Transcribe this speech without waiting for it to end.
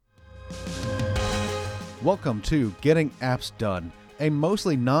Welcome to Getting Apps Done, a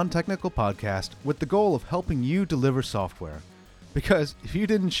mostly non-technical podcast with the goal of helping you deliver software. Because if you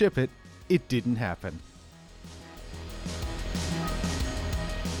didn't ship it, it didn't happen.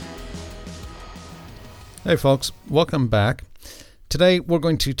 Hey folks, welcome back. Today we're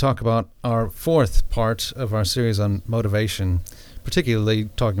going to talk about our fourth part of our series on motivation, particularly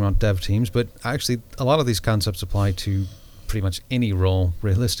talking about dev teams, but actually a lot of these concepts apply to pretty much any role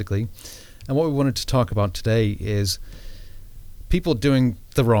realistically. And what we wanted to talk about today is people doing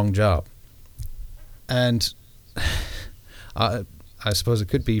the wrong job. And I suppose it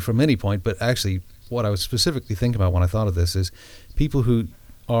could be from any point, but actually what I was specifically thinking about when I thought of this is people who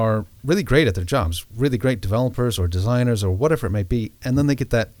are really great at their jobs, really great developers or designers or whatever it may be, and then they get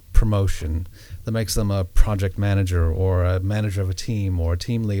that promotion that makes them a project manager or a manager of a team or a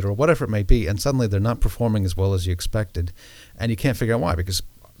team lead or whatever it may be, and suddenly they're not performing as well as you expected, and you can't figure out why, because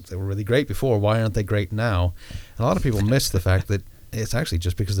they were really great before. Why aren't they great now? And a lot of people miss the fact that it's actually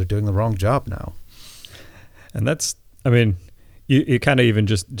just because they're doing the wrong job now. And that's, I mean, you kind of even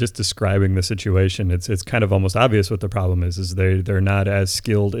just describing the situation, it's kind of almost obvious what the problem is they're not as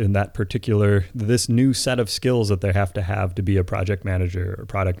skilled in that particular, this new set of skills that they have to be a project manager or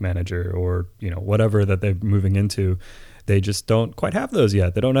product manager or, whatever that they're moving into. They just don't quite have those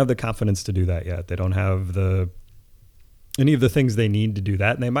yet. They don't have the confidence to do that yet. They don't have any of the things they need to do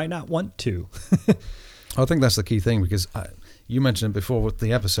that, and they might not want to. I think that's the key thing, because you mentioned it before with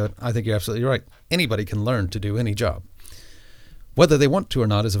the episode. I think you're absolutely right. Anybody can learn to do any job. Whether they want to or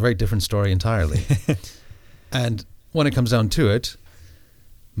not is a very different story entirely. And when it comes down to it,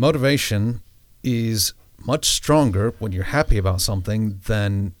 motivation is much stronger when you're happy about something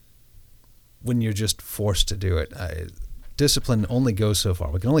than when you're just forced to do it. Discipline only goes so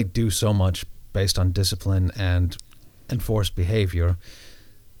far. We can only do so much based on discipline and enforced behavior.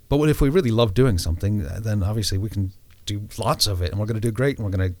 But if we really love doing something, then obviously we can do lots of it, and we're going to do great, and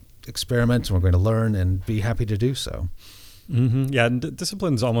we're going to experiment, and we're going to learn and be happy to do so. Mm-hmm. Yeah, and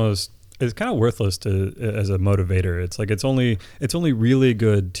discipline's it's kind of worthless as a motivator. It's like it's only really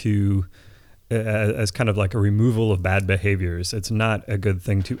good to as kind of like a removal of bad behaviors. It's not a good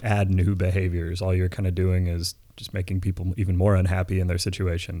thing to add new behaviors. All you're kind of doing is just making people even more unhappy in their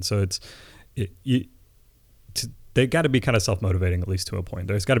situation. So they got to be kind of self-motivating, at least to a point.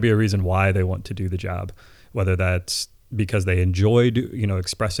 There's got to be a reason why they want to do the job, whether that's because they enjoy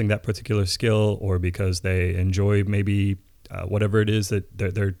expressing that particular skill, or because they enjoy maybe whatever it is that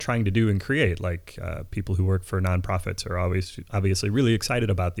they're trying to do and create. Like people who work for nonprofits are always obviously really excited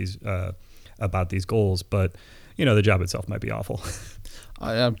about these goals, but the job itself might be awful.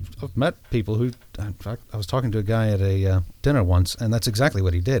 I've met people who, in fact, I was talking to a guy at a dinner once, and that's exactly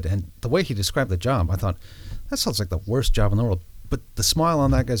what he did. And the way he described the job, I thought, that sounds like the worst job in the world. But the smile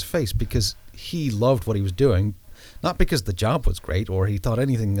on that guy's face, because he loved what he was doing, not because the job was great or he thought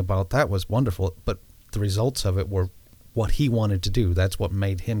anything about that was wonderful, but the results of it were what he wanted to do. That's what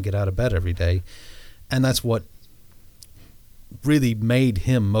made him get out of bed every day. And that's what really made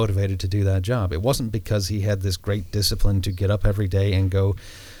him motivated to do that job. It wasn't because he had this great discipline to get up every day and go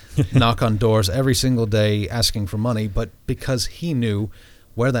knock on doors every single day asking for money, but because he knew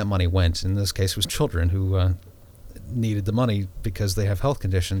where that money went. In this case, it was children who needed the money because they have health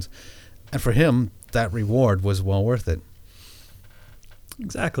conditions. And for him, that reward was well worth it.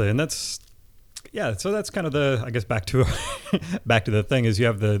 Exactly. And so that's kind of I guess back to the thing is you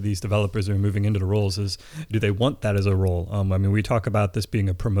have these developers who are moving into the roles. Is do they want that as a role? We talk about this being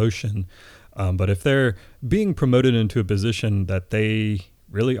a promotion, but if they're being promoted into a position that they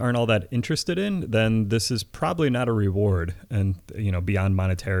really aren't all that interested in, then this is probably not a reward, and beyond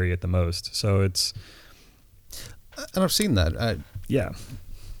monetary at the most. So it's, and I've seen that. Yeah.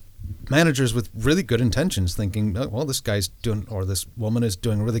 Managers with really good intentions thinking, oh, well, this guy's doing, or this woman is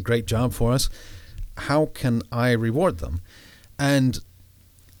doing a really great job for us. How can I reward them? And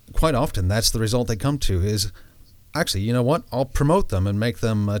quite often that's the result they come to is, actually, you know what? I'll promote them and make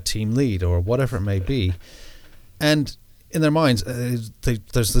them a team lead or whatever it may be. And in their minds,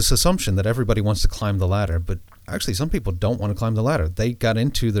 there's this assumption that everybody wants to climb the ladder, but actually some people don't want to climb the ladder. They got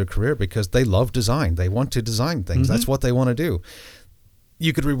into their career because they love design. They want to design things. Mm-hmm. That's what they want to do.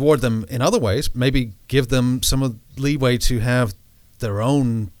 You could reward them in other ways, maybe give them some leeway to have their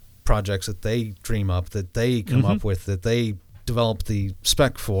own projects that they dream up, that they come up with, that they develop the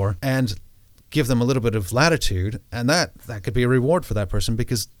spec for, and give them a little bit of latitude. And that could be a reward for that person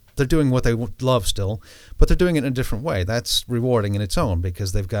because they're doing what they love still, but they're doing it in a different way. That's rewarding in its own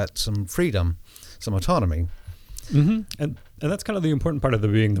because they've got some freedom, some autonomy. Mm-hmm. And that's kind of the important part of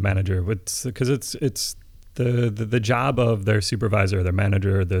being the manager, because it's the job of their supervisor, their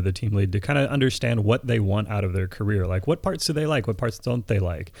manager, the team lead to kind of understand what they want out of their career. Like, what parts do they like? What parts don't they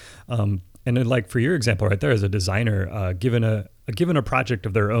like? And then, like, for your example right there, as a designer, given a project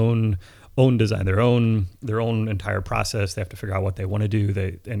of their own design, their own entire process, they have to figure out what they want to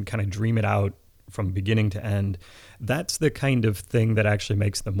do, and kind of dream it out from beginning to end. That's the kind of thing that actually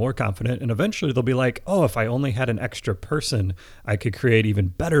makes them more confident. And eventually they'll be like, oh, if I only had an extra person, I could create even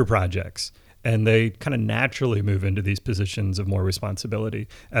better projects. And they kind of naturally move into these positions of more responsibility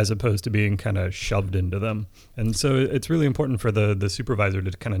as opposed to being kind of shoved into them. And so it's really important for the supervisor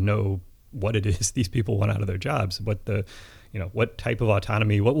to kind of know what it is these people want out of their jobs, what type of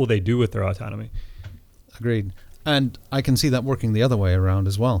autonomy, what will they do with their autonomy. Agreed. And I can see that working the other way around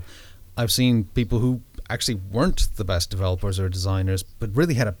as well. I've seen people who actually weren't the best developers or designers, but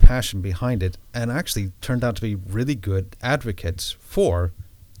really had a passion behind it and actually turned out to be really good advocates for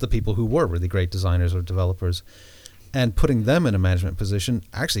the people who were really great designers or developers. And putting them in a management position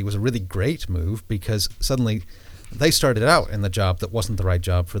actually was a really great move, because suddenly they started out in the job that wasn't the right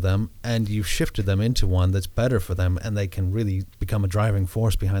job for them, and you've shifted them into one that's better for them, and they can really become a driving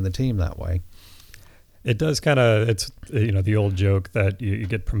force behind the team that way. It does kind of, it's, the old joke that you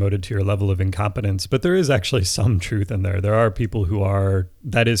get promoted to your level of incompetence, but there is actually some truth in there. There are people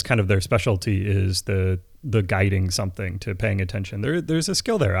that is kind of their specialty, is the guiding something, to paying attention. There's a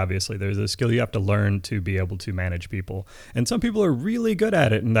skill there, obviously. There's a skill you have to learn to be able to manage people. And some people are really good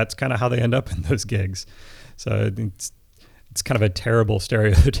at it, and that's kind of how they end up in those gigs. So it's kind of a terrible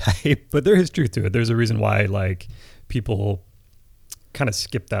stereotype, but there is truth to it. There's a reason why, like, people kind of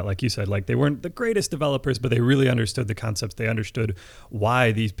skip that, like you said. Like, they weren't the greatest developers, but they really understood the concepts. They understood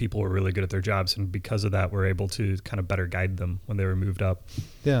why these people were really good at their jobs, and because of that, were able to kind of better guide them when they were moved up.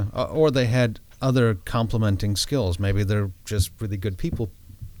 Yeah, or they had other complementing skills. Maybe they're just really good people,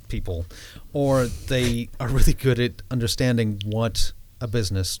 or they are really good at understanding what a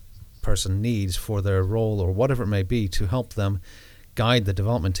business person needs for their role, or whatever it may be, to help them guide the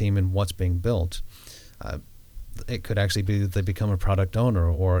development team in what's being built. It could actually be that they become a product owner,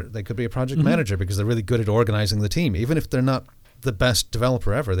 or they could be a project manager, because they're really good at organizing the team. Even if they're not the best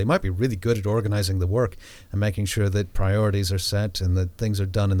developer ever, they might be really good at organizing the work and making sure that priorities are set and that things are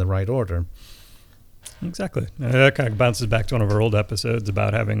done in the right order. Exactly. That kind of bounces back to one of our old episodes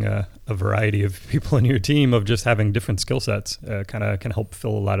about having a variety of people in your team, of just having different skill sets, kind of can help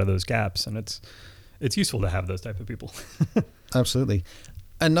fill a lot of those gaps. And it's useful to have those type of people. Absolutely.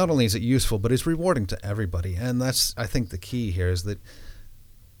 And not only is it useful, but it's rewarding to everybody. And that's, I think, the key here, is that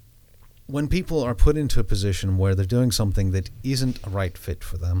when people are put into a position where they're doing something that isn't a right fit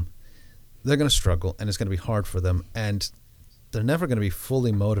for them, they're going to struggle, and it's going to be hard for them. And they're never going to be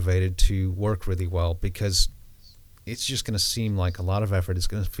fully motivated to work really well, because it's just going to seem like a lot of effort. It's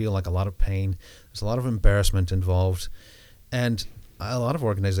going to feel like a lot of pain. There's a lot of embarrassment involved. And a lot of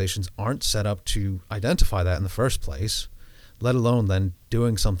organizations aren't set up to identify that in the first place, let alone then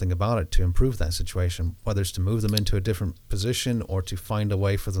doing something about it to improve that situation, whether it's to move them into a different position or to find a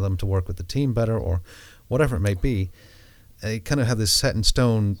way for them to work with the team better, or whatever it may be. They kind of have this set in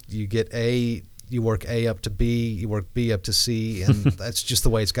stone. You work A up to B, you work B up to C, and that's just the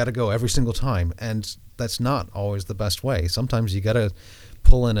way it's got to go every single time. And that's not always the best way. Sometimes you got to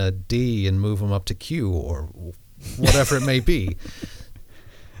pull in a D and move them up to Q, or whatever it may be.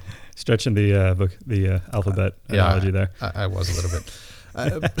 Stretching the alphabet analogy there. I was a little bit.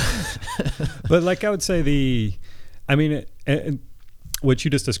 But like I would say, what you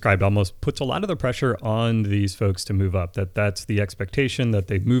just described almost puts a lot of the pressure on these folks to move up. That's the expectation, that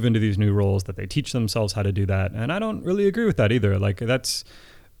they move into these new roles, that they teach themselves how to do that. And I don't really agree with that either. Like, that's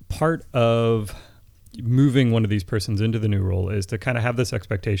part of moving one of these persons into the new role, is to kind of have this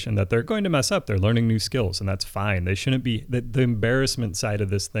expectation that they're going to mess up. They're learning new skills, and that's fine. They shouldn't be, the embarrassment side of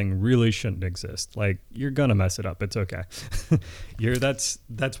this thing really shouldn't exist. Like, you're going to mess it up. It's okay.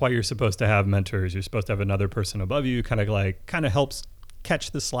 That's why you're supposed to have mentors. You're supposed to have another person above you, kind of helps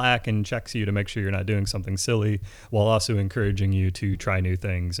catch the slack and checks you to make sure you're not doing something silly, while also encouraging you to try new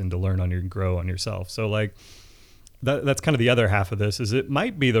things and to learn grow on yourself. So like, that's kind of the other half of this, is it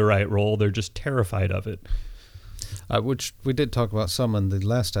might be the right role. They're just terrified of it. Which we did talk about some in the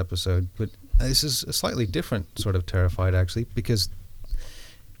last episode, but this is a slightly different sort of terrified, actually, because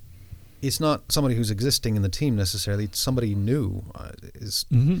it's not somebody who's existing in the team necessarily. It's somebody new,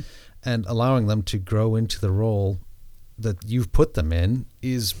 and allowing them to grow into the role that you've put them in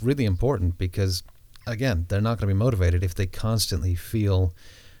is really important, because, again, they're not going to be motivated if they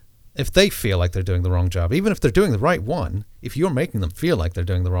feel like they're doing the wrong job. Even if they're doing the right one, if you're making them feel like they're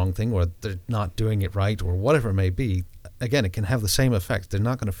doing the wrong thing, or they're not doing it right, or whatever it may be, again, it can have the same effect. They're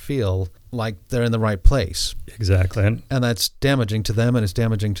not going to feel like they're in the right place. Exactly. And that's damaging to them, and it's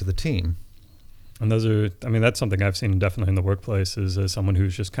damaging to the team. And that's something I've seen definitely in the workplace is as someone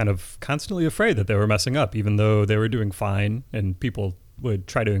who's just kind of constantly afraid that they were messing up, even though they were doing fine, and people would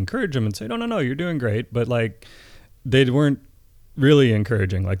try to encourage them and say, no, you're doing great. But like, they weren't really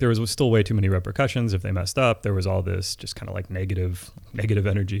encouraging. Like, there was still way too many repercussions if they messed up. There was all this just kind of like negative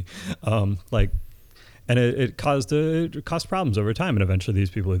energy. And it caused problems over time. And eventually these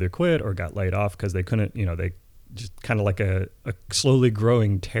people either quit or got laid off because they couldn't, they just kind of like a slowly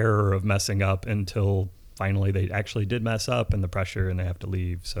growing terror of messing up until finally they actually did mess up and the pressure and they have to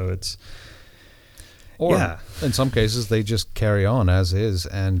leave. So it's, or in some cases they just carry on as is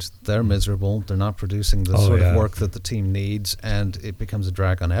and they're miserable. They're not producing the sort of work that the team needs, and it becomes a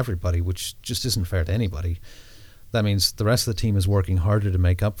drag on everybody, which just isn't fair to anybody. That means the rest of the team is working harder to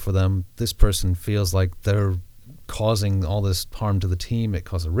make up for them. This person feels like they're causing all this harm to the team. It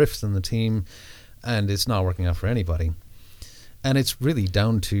causes rifts in the team, and it's not working out for anybody. And it's really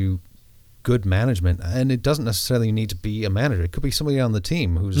down to good management, and it doesn't necessarily need to be a manager. It could be somebody on the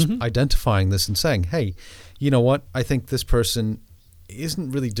team who's identifying this and saying, hey, you know what, I think this person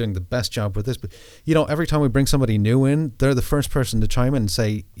isn't really doing the best job with this, but every time we bring somebody new in, they're the first person to chime in and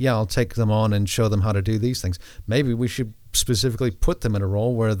say, yeah, I'll take them on and show them how to do these things. Maybe we should specifically put them in a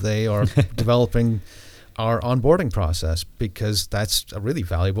role where they are developing our onboarding process, because that's a really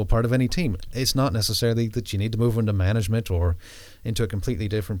valuable part of any team. It's not necessarily that you need to move into management or into a completely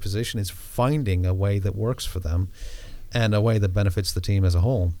different position. It's finding a way that works for them and a way that benefits the team as a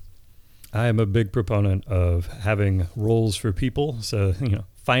whole. I am a big proponent of having roles for people. So,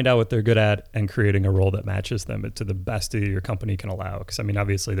 find out what they're good at and creating a role that matches them to the best that your company can allow. Because,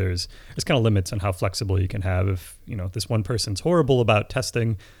 obviously there's kind of limits on how flexible you can have. If, this one person's horrible about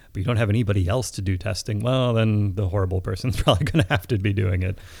testing, but you don't have anybody else to do testing, well, then the horrible person's probably going to have to be doing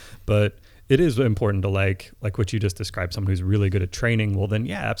it. But it is important to like what you just described, someone who's really good at training. Well, then,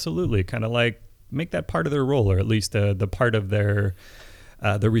 yeah, absolutely. Kind of like make that part of their role, or at least the part of their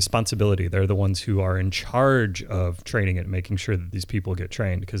responsibility. They're the ones who are in charge of training it, making sure that these people get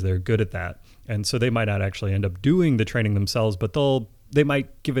trained, because they're good at that. And so they might not actually end up doing the training themselves, but they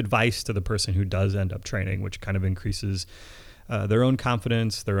might give advice to the person who does end up training, which kind of increases their own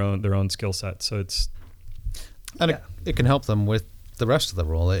confidence, their own skill set. So it's, and it can help them with the rest of the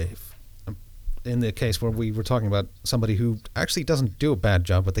role. In the case where we were talking about somebody who actually doesn't do a bad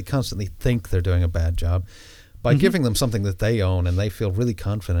job, but they constantly think they're doing a bad job, by giving them something that they own and they feel really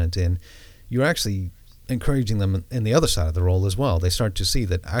confident in, you're actually encouraging them in the other side of the role as well. They start to see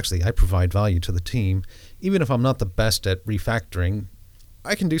that actually I provide value to the team. Even if I'm not the best at refactoring,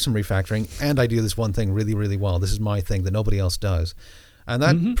 I can do some refactoring, and I do this one thing really, really well. This is my thing that nobody else does. And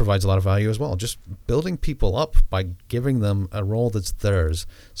that provides a lot of value as well. Just building people up by giving them a role that's theirs,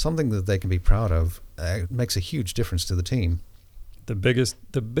 something that they can be proud of, makes a huge difference to the team. The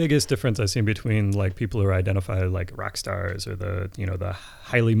biggest difference I've seen between like people who are identified like rock stars or the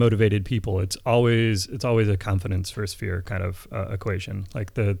highly motivated people, it's always a confidence first fear kind of equation.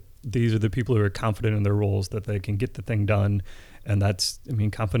 Like these are the people who are confident in their roles, that they can get the thing done, and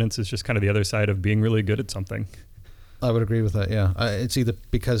confidence is just kind of the other side of being really good at something. I would agree with that. Yeah, it's either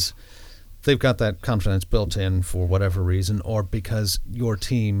because they've got that confidence built in for whatever reason, or because your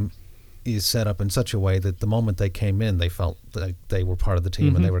team is set up in such a way that the moment they came in, they felt that they were part of the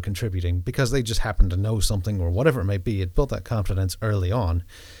team and they were contributing because they just happened to know something or whatever it may be. It built that confidence early on.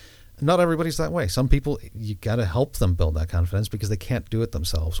 Not everybody's that way. Some people, you got to help them build that confidence because they can't do it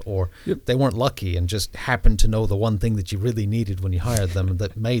themselves, or they weren't lucky and just happened to know the one thing that you really needed when you hired them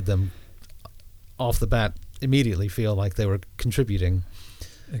that made them off the bat immediately feel like they were contributing.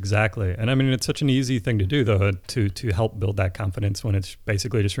 Exactly. And it's such an easy thing to do, though, to help build that confidence, when it's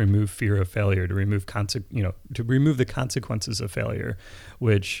basically just remove fear of failure, to remove the consequences of failure,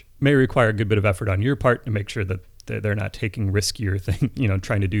 which may require a good bit of effort on your part to make sure that they're not taking riskier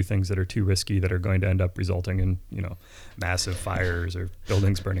trying to do things that are too risky that are going to end up resulting in, massive fires or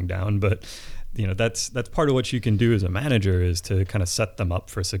buildings burning down. But that's part of what you can do as a manager, is to kind of set them up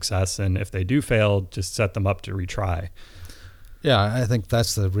for success. And if they do fail, just set them up to retry. Yeah, I think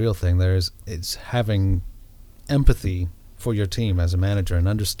that's the real thing there it's having empathy for your team as a manager and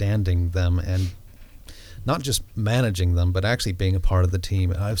understanding them, and not just managing them, but actually being a part of the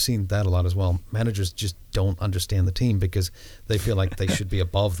team. I've seen that a lot as well. Managers just don't understand the team because they feel like they should be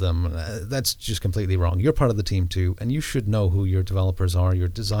above them. That's just completely wrong. You're part of the team too, and you should know who your developers are, your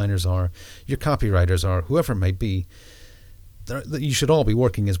designers are, your copywriters are, whoever it may be. You should all be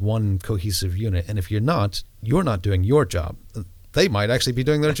working as one cohesive unit, and if you're not doing your job. They might actually be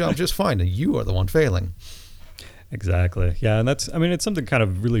doing their job just fine, and you are the one failing. Exactly. Yeah, and it's something kind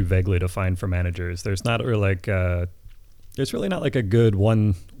of really vaguely defined for managers. There's not really there's really not like a good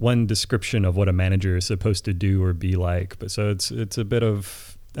one description of what a manager is supposed to do or be like. But so it's a bit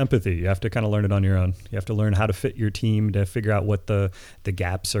of empathy. You have to kind of learn it on your own. You have to learn how to fit your team, to figure out what the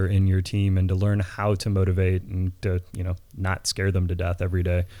gaps are in your team, and to learn how to motivate and to, not scare them to death every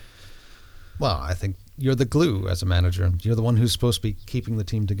day. Well, I think you're the glue as a manager. You're the one who's supposed to be keeping the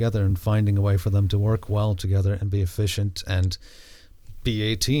team together and finding a way for them to work well together and be efficient and be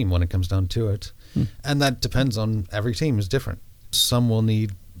a team when it comes down to it. And that depends on, every team is different. Some will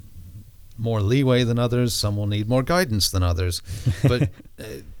need more leeway than others. Some will need more guidance than others. But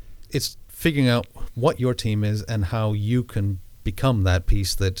it's figuring out what your team is and how you can become that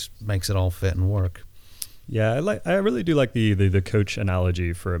piece that makes it all fit and work. Yeah, I really do like the coach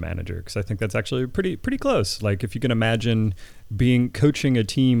analogy for a manager, because I think that's actually pretty close. Like, if you can imagine coaching a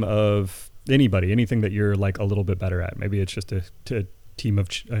team of anybody, anything that you're like a little bit better at. Maybe it's just a team of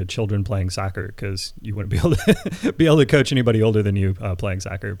children playing soccer, because you wouldn't be able to coach anybody older than you playing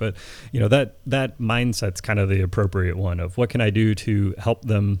soccer. But that mindset's kind of the appropriate one of, what can I do to help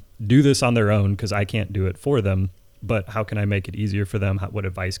them do this on their own, because I can't do it for them. But how can I make it easier for them? What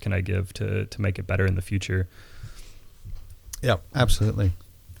advice can I give to make it better in the future? Yeah, absolutely.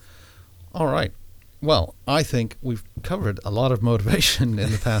 All right. Well, I think we've covered a lot of motivation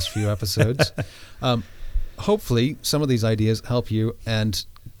in the past few episodes. Hopefully, some of these ideas help you and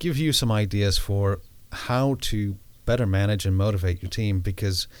give you some ideas for how to better manage and motivate your team,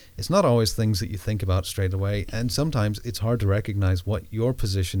 because it's not always things that you think about straight away, and sometimes it's hard to recognize what your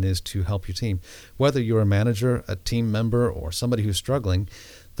position is to help your team. Whether you're a manager, a team member, or somebody who's struggling,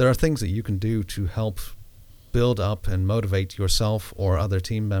 there are things that you can do to help build up and motivate yourself or other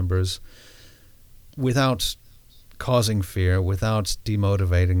team members without causing fear, without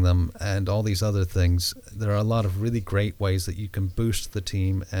demotivating them, and all these other things. There are a lot of really great ways that you can boost the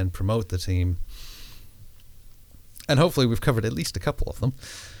team and promote the team. And hopefully we've covered at least a couple of them.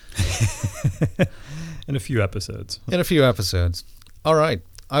 In a few episodes. All right.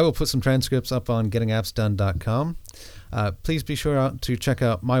 I will put some transcripts up on gettingappsdone.com. Please be sure to check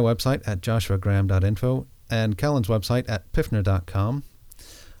out my website at joshuagraham.info and Kellen's website at piffner.com.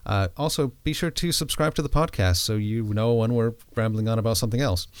 Also, be sure to subscribe to the podcast so you know when we're rambling on about something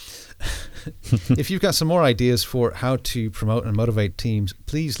else. If you've got some more ideas for how to promote and motivate teams,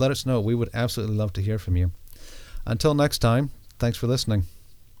 please let us know. We would absolutely love to hear from you. Until next time, thanks for listening.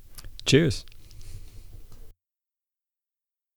 Cheers.